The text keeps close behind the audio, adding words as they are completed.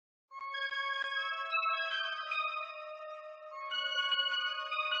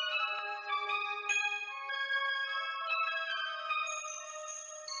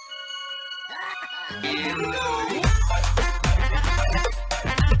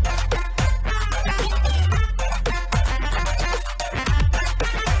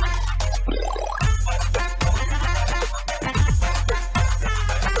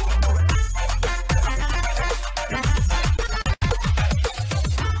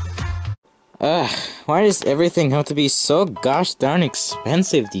Why does everything have to be so gosh darn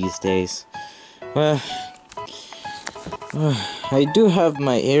expensive these days? Well, I do have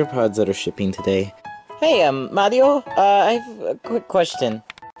my AirPods that are shipping today. Hey, Mario, I have a quick question.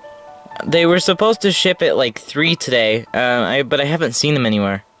 They were supposed to ship at like 3 today, but I haven't seen them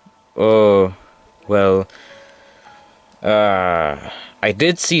anywhere. Oh, well, I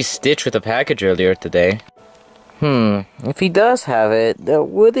did see Stitch with a package earlier today. If he does have it, that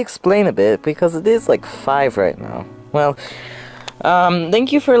would explain a bit, because it is like 5 right now. Well,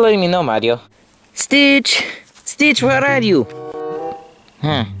 thank you for letting me know, Mario. Stitch! Stitch, where are you?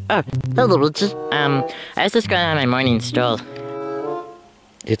 Oh, hello, just, I was just going on my morning stroll.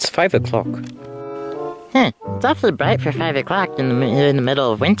 It's 5 o'clock. It's awfully bright for 5 o'clock in the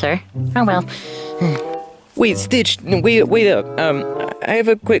middle of winter. Oh well. Wait, Stitch, wait up. I have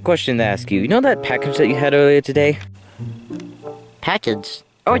a quick question to ask you. You know that package that you had earlier today? Package?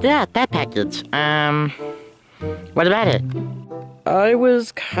 Oh yeah, that package. What about it? I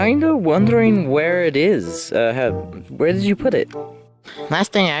was kinda wondering where it is. Where did you put it?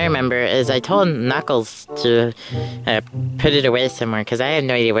 Last thing I remember is I told Knuckles to put it away somewhere, because I have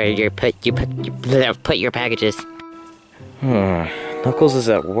no idea where you put your packages. Knuckles is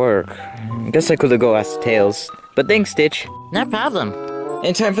at work. I guess I could've go ask Tails. But thanks, Stitch. No problem.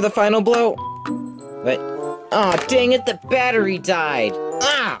 In time for the final blow. What? Aw, dang it, the battery died.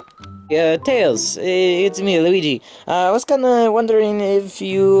 Ah! Tails, it's me, Luigi. I was kinda wondering if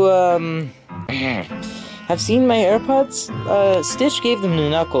you, have seen my AirPods? Stitch gave them to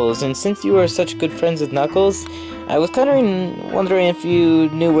Knuckles, and since you are such good friends with Knuckles, I was kinda wondering if you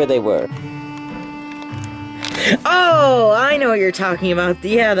knew where they were. Oh, I know what you're talking about.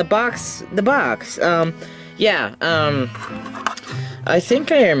 Yeah, the box. I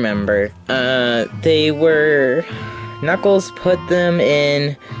think I remember. Knuckles put them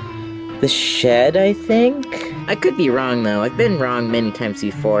in the shed, I think? I could be wrong, though. I've been wrong many times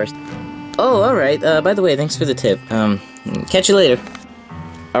before. Oh, alright. By the way, thanks for the tip. Catch you later.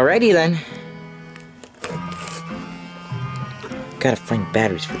 Alrighty, then. Gotta find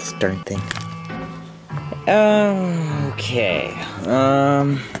batteries for this darn thing. Okay.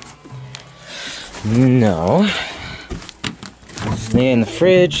 No. In the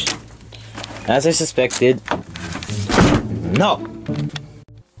fridge. As I suspected. No!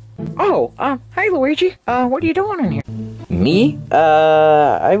 Oh, hey Luigi, what are you doing in here? Me?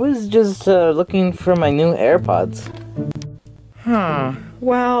 I was just, looking for my new AirPods.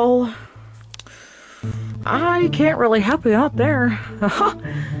 Well, I can't really help you out there.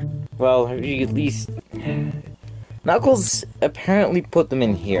 Well, at least... Knuckles apparently put them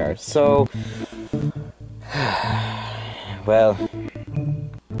in here, so... Well...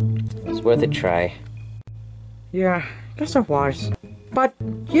 It was worth a try. Yeah, guess it was. But,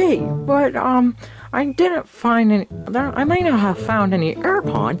 I didn't find any... I may not have found any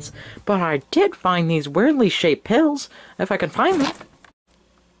AirPods, but I did find these weirdly shaped pills, if I can find them.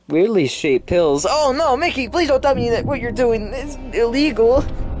 Weirdly shaped pills? Oh no, Mickey, please don't tell me that what you're doing is illegal.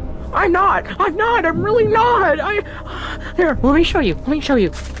 I'm really not! Here, let me show you.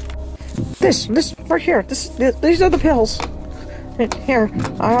 This right here, these are the pills. Here,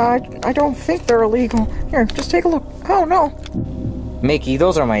 I don't think they're illegal. Here, just take a look. Oh no! Mickey,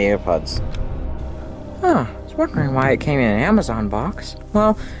 those are my AirPods. Huh, I was wondering why it came in an Amazon box.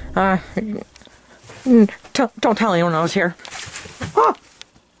 Well, don't tell anyone I was here. Ah!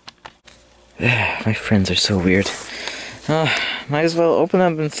 My friends are so weird. Might as well open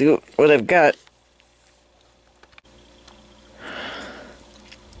up and see what I've got.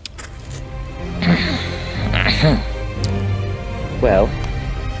 Well, I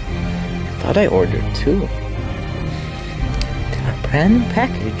thought I ordered 2. A brand new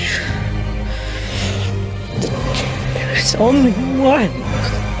package. There's only 1.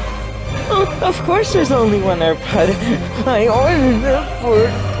 Oh, of course there's only 1 AirPod. I ordered them for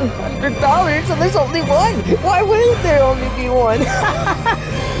 $100 and there's only 1. Why wouldn't there only be 1?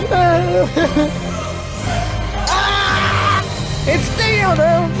 It's down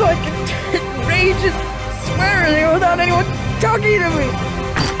now so I can rage and swear at you without anyone talking to me.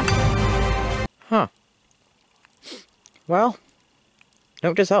 Huh. Well,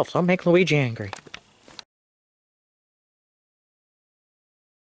 note to self, don't make Luigi angry.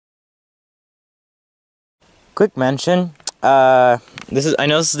 Quick mention, I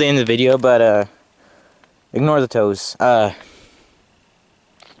know this is the end of the video, but ignore the toes. We're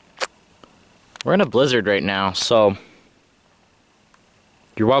in a blizzard right now, so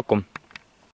you're welcome.